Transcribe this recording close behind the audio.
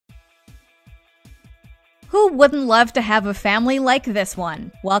Who wouldn't love to have a family like this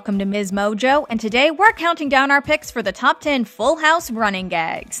one? Welcome to MsMojo, and today we're counting down our picks for the top 10 Full House running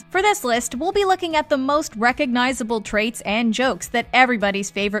gags. For this list, we'll be looking at the most recognizable traits and jokes that everybody's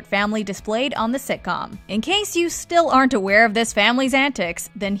favorite family displayed on the sitcom. In case you still aren't aware of this family's antics,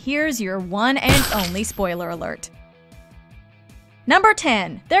 then here's your one and only spoiler alert. Number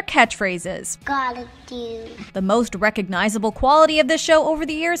 10. Their catchphrases. Gotta do. The most recognizable quality of this show over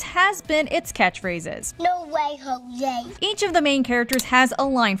the years has been its catchphrases. No way, Jose. Each of the main characters has a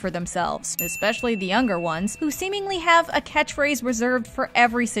line for themselves, especially the younger ones, who seemingly have a catchphrase reserved for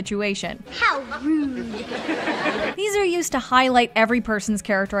every situation. How rude. These are used to highlight every person's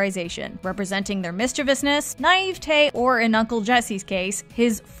characterization, representing their mischievousness, naivete, or in Uncle Jesse's case,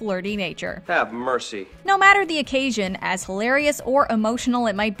 his flirty nature. Have mercy. No matter the occasion, as hilarious or emotional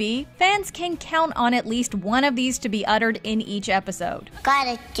it might be, fans can count on at least one of these to be uttered in each episode. Got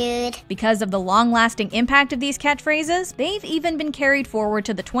it, dude. Because of the long-lasting impact of these catchphrases, they've even been carried forward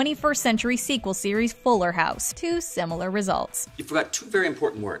to the 21st century sequel series Fuller House, to similar results. You forgot two very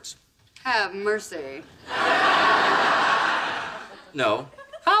important words. Have mercy. No.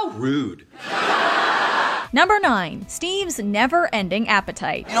 How rude. Number 9. Steve's never-ending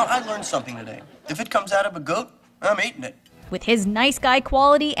appetite. You know, I learned something today. If it comes out of a goat, I'm eating it. With his nice guy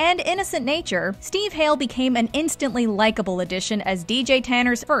quality and innocent nature, Steve Hale became an instantly likable addition as DJ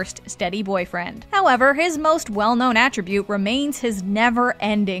Tanner's first steady boyfriend. However, his most well-known attribute remains his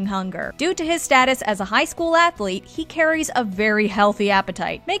never-ending hunger. Due to his status as a high school athlete, he carries a very healthy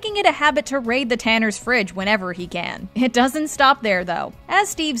appetite, making it a habit to raid the Tanner's fridge whenever he can. It doesn't stop there, though, as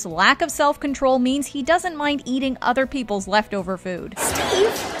Steve's lack of self-control means he doesn't mind eating other people's leftover food.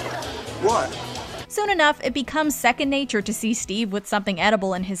 Steve? What? Soon enough, it becomes second nature to see Steve with something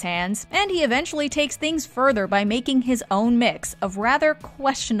edible in his hands, and he eventually takes things further by making his own mix of rather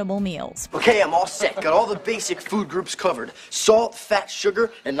questionable meals. Okay, I'm all set. Got all the basic food groups covered. Salt, fat,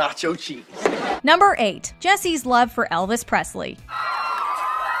 sugar, and nacho cheese. Number 8. Jesse's love for Elvis Presley.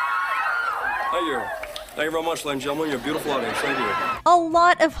 Thank you very much, ladies and gentlemen. You're a beautiful audience. Thank you. A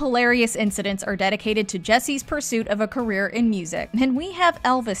lot of hilarious incidents are dedicated to Jesse's pursuit of a career in music, and we have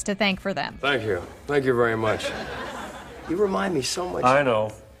Elvis to thank for them. Thank you. Thank you very much. You remind me so much. I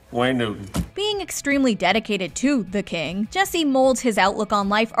know. Wayne Newton. Being extremely dedicated to the king, Jesse molds his outlook on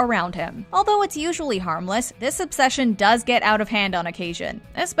life around him. Although it's usually harmless, this obsession does get out of hand on occasion,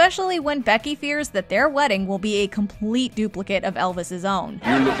 especially when Becky fears that their wedding will be a complete duplicate of Elvis's own.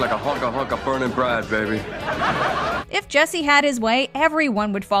 You look like a hunk of burning bride, baby. If Jesse had his way,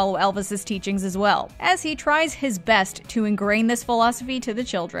 everyone would follow Elvis's teachings as well, as he tries his best to ingrain this philosophy to the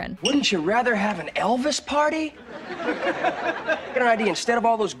children. Wouldn't you rather have an Elvis party? Get an idea, instead of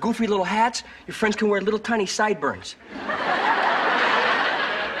all those goofy little hats, your friends can wear little tiny sideburns.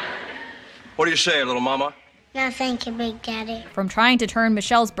 What do you say, little mama? No, thank you, Big Daddy. From trying to turn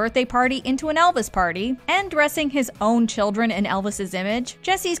Michelle's birthday party into an Elvis party, and dressing his own children in Elvis's image,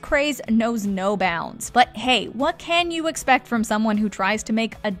 Jesse's craze knows no bounds. But hey, what can you expect from someone who tries to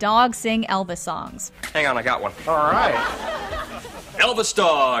make a dog sing Elvis songs? Hang on, I got one. All right. Elvis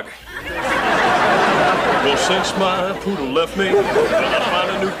dog. Well, since my poodle left me, I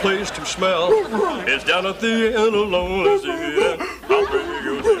find a new place to smell. It's down at the end alone.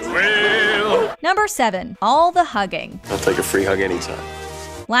 Well. Number 7. All the hugging. I'll take a free hug anytime.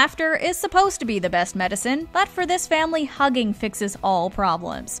 Laughter is supposed to be the best medicine, but for this family, hugging fixes all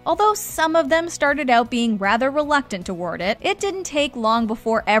problems. Although some of them started out being rather reluctant toward it, it didn't take long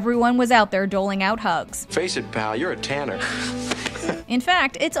before everyone was out there doling out hugs. Face it, pal, you're a tanner. In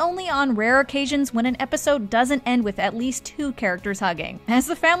fact, it's only on rare occasions when an episode doesn't end with at least 2 characters hugging, as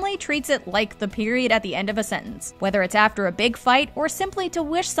the family treats it like the period at the end of a sentence. Whether it's after a big fight or simply to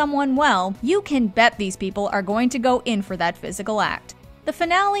wish someone well, you can bet these people are going to go in for that physical act. The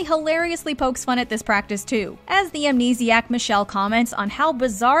finale hilariously pokes fun at this practice too, as the amnesiac Michelle comments on how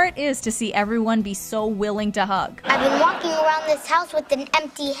bizarre it is to see everyone be so willing to hug. I've been walking around this house with an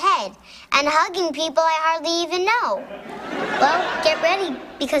empty head and hugging people I hardly even know. Well, get ready,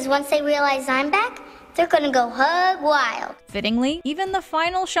 because once they realize I'm back, they're gonna go hug wild. Fittingly, even the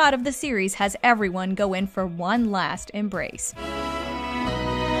final shot of the series has everyone go in for one last embrace.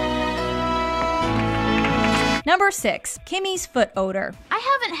 Number 6. Kimmy's foot odor. I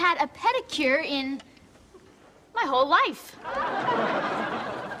haven't had a pedicure in my whole life.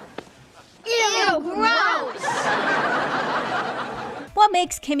 Ew, gross! What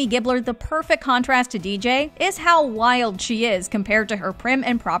makes Kimmy Gibbler the perfect contrast to DJ is how wild she is compared to her prim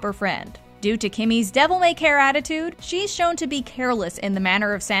and proper friend. Due to Kimmy's devil-may-care attitude, she's shown to be careless in the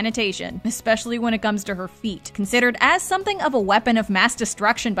manner of sanitation, especially when it comes to her feet. Considered as something of a weapon of mass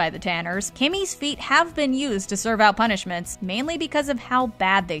destruction by the Tanners, Kimmy's feet have been used to serve out punishments, mainly because of how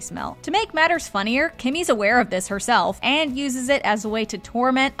bad they smell. To make matters funnier, Kimmy's aware of this herself and uses it as a way to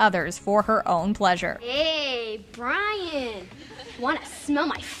torment others for her own pleasure. Hey, Brian, wanna smell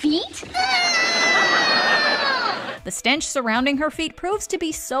my feet? The stench surrounding her feet proves to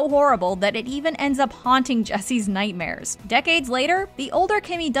be so horrible that it even ends up haunting Jesse's nightmares. Decades later, the older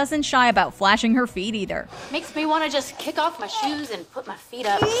Kimmy doesn't shy about flashing her feet either. Makes me want to just kick off my shoes and put my feet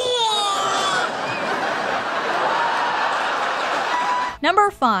up. Number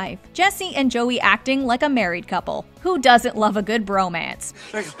 5. Jesse and Joey acting like a married couple. Who doesn't love a good bromance?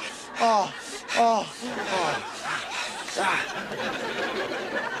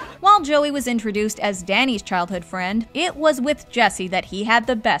 While Joey was introduced as Danny's childhood friend, it was with Jesse that he had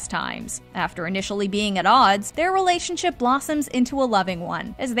the best times. After initially being at odds, their relationship blossoms into a loving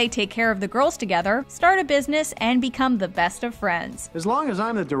one, as they take care of the girls together, start a business, and become the best of friends. As long as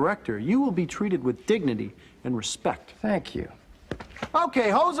I'm the director, you will be treated with dignity and respect. Thank you. Okay,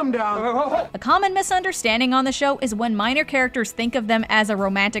 hose them down. A common misunderstanding on the show is when minor characters think of them as a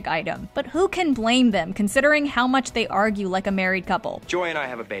romantic item. But who can blame them, considering how much they argue like a married couple? Joey and I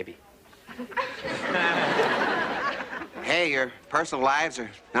have a baby. Hey, your personal lives are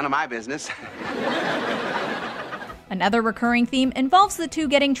none of my business. Another recurring theme involves the two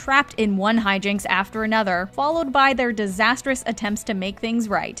getting trapped in one hijinks after another, followed by their disastrous attempts to make things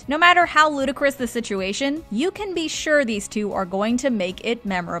right. No matter how ludicrous the situation, you can be sure these two are going to make it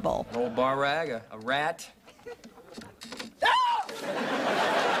memorable. An old bar rag, a rat.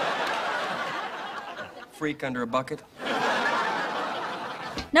 Freak under a bucket.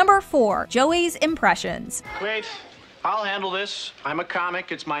 Number 4. Joey's impressions. Wait, I'll handle this. I'm a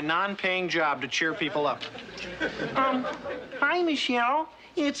comic. It's my non-paying job to cheer people up. Hi, Michelle.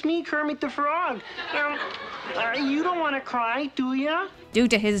 It's me, Kermit the Frog. You don't want to cry, do ya? Due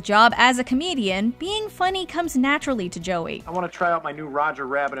to his job as a comedian, being funny comes naturally to Joey. I want to try out my new Roger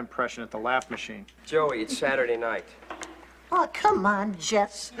Rabbit impression at the Laugh Machine. Joey, it's Saturday night. Oh, come on,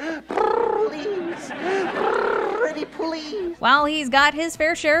 Jess. Please. Pretty please. While he's got his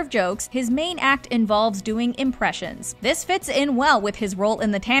fair share of jokes, his main act involves doing impressions. This fits in well with his role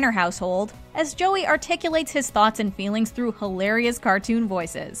in the Tanner household, as Joey articulates his thoughts and feelings through hilarious cartoon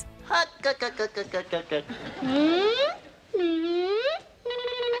voices.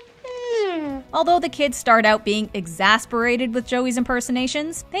 Although the kids start out being exasperated with Joey's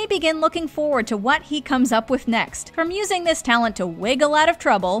impersonations, they begin looking forward to what he comes up with next. From using this talent to wiggle out of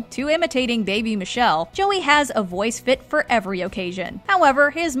trouble, to imitating baby Michelle, Joey has a voice fit for every occasion.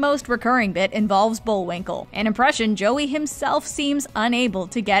 However, his most recurring bit involves Bullwinkle, an impression Joey himself seems unable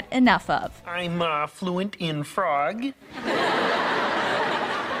to get enough of. I'm fluent in frog.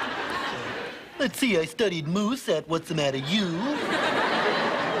 Let's see, I studied moose at What's the Matter You?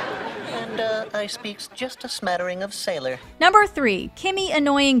 I speaks just a smattering of sailor. Number 3. Kimmy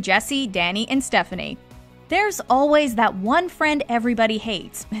annoying Jesse, Danny, and Stephanie. There's always that one friend everybody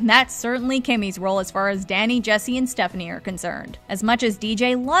hates, and that's certainly Kimmy's role as far as Danny, Jesse, and Stephanie are concerned. As much as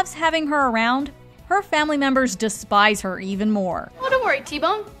DJ loves having her around, her family members despise her even more. Oh, don't worry,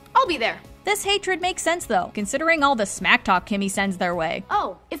 T-Bone. I'll be there. This hatred makes sense though, considering all the smack talk Kimmy sends their way.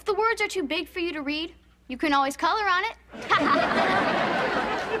 Oh, if the words are too big for you to read, you can always color on it.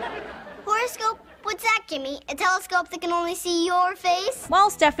 Horoscope? What's that, Kimmy? A telescope that can only see your face? While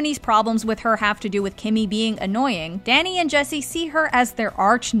Stephanie's problems with her have to do with Kimmy being annoying, Danny and Jesse see her as their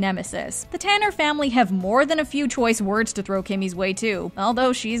arch nemesis. The Tanner family have more than a few choice words to throw Kimmy's way too,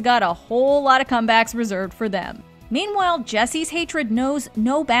 although she's got a whole lot of comebacks reserved for them. Meanwhile, Jesse's hatred knows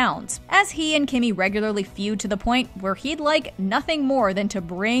no bounds, as he and Kimmy regularly feud to the point where he'd like nothing more than to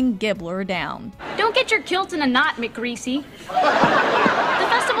bring Gibbler down. Don't get your kilt in a knot, McGreasy. The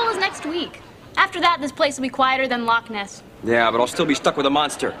festival is next week. After that, this place will be quieter than Loch Ness. Yeah, but I'll still be stuck with a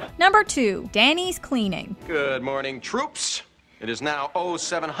monster. Number 2. Danny's cleaning. Good morning, troops. It is now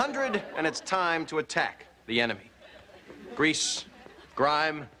 0700, and it's time to attack the enemy. Grease,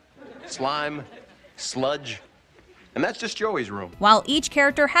 grime, slime, sludge. And that's just Joey's room. While each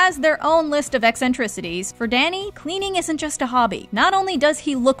character has their own list of eccentricities, for Danny, cleaning isn't just a hobby. Not only does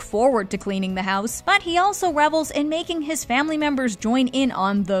he look forward to cleaning the house, but he also revels in making his family members join in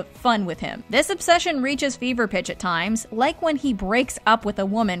on the fun with him. This obsession reaches fever pitch at times, like when he breaks up with a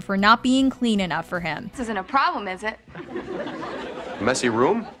woman for not being clean enough for him. This isn't a problem, is it? Messy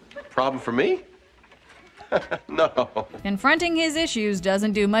room? Problem for me? No. Confronting his issues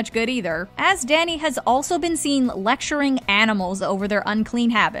doesn't do much good either, as Danny has also been seen lecturing animals over their unclean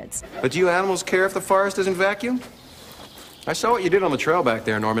habits. But do you animals care if the forest isn't vacuumed? I saw what you did on the trail back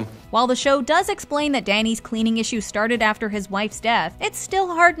there, Norman. While the show does explain that Danny's cleaning issue started after his wife's death, it's still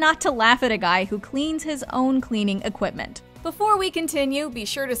hard not to laugh at a guy who cleans his own cleaning equipment. Before we continue, be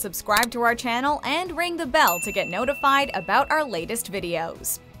sure to subscribe to our channel and ring the bell to get notified about our latest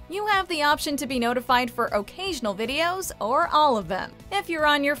videos. You have the option to be notified for occasional videos or all of them. If you're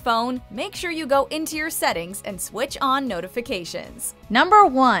on your phone, make sure you go into your settings and switch on notifications. Number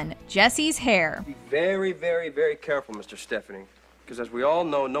 1. Jesse's hair. Be very, very, very careful, Mr. Stephanie. Because as we all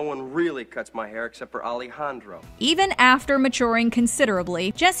know, no one really cuts my hair except for Alejandro. Even after maturing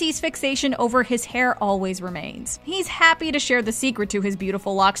considerably, Jesse's fixation over his hair always remains. He's happy to share the secret to his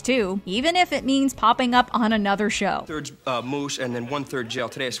beautiful locks too, even if it means popping up on another show. 1/3 mousse and then 1/3 gel.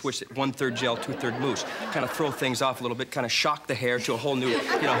 Today I switched it 1/3 gel, 2/3 mousse. Kind of throw things off a little bit, kind of shock the hair to a whole new,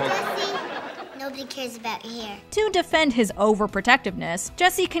 Nobody cares about your hair. To defend his overprotectiveness,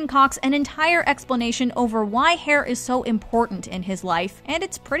 Jesse concocts an entire explanation over why hair is so important in his life, and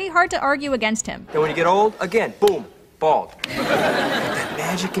it's pretty hard to argue against him. Then when you get old, again, boom, bald. That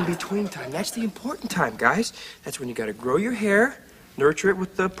magic in between time, that's the important time, guys. That's when you gotta grow your hair, nurture it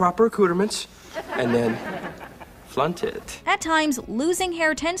with the proper accoutrements, and then flunt it. At times, losing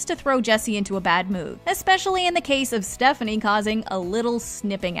hair tends to throw Jesse into a bad mood, especially in the case of Stephanie causing a little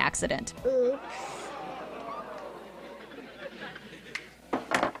snipping accident.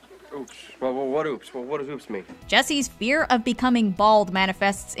 Oops. Well, what oops? Well, what does oops mean? Jesse's fear of becoming bald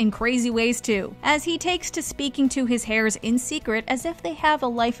manifests in crazy ways too, as he takes to speaking to his hairs in secret as if they have a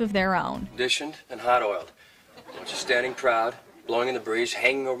life of their own. Conditioned and hot oiled. I want you standing proud, blowing in the breeze,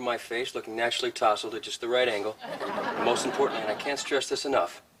 hanging over my face, looking naturally tousled at just the right angle. And most importantly, and I can't stress this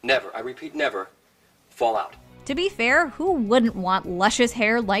enough, never, I repeat never, fall out. To be fair, who wouldn't want luscious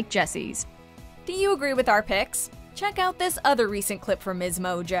hair like Jesse's? Do you agree with our picks? Check out this other recent clip from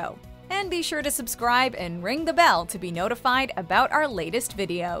MsMojo. And be sure to subscribe and ring the bell to be notified about our latest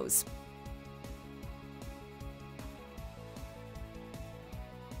videos.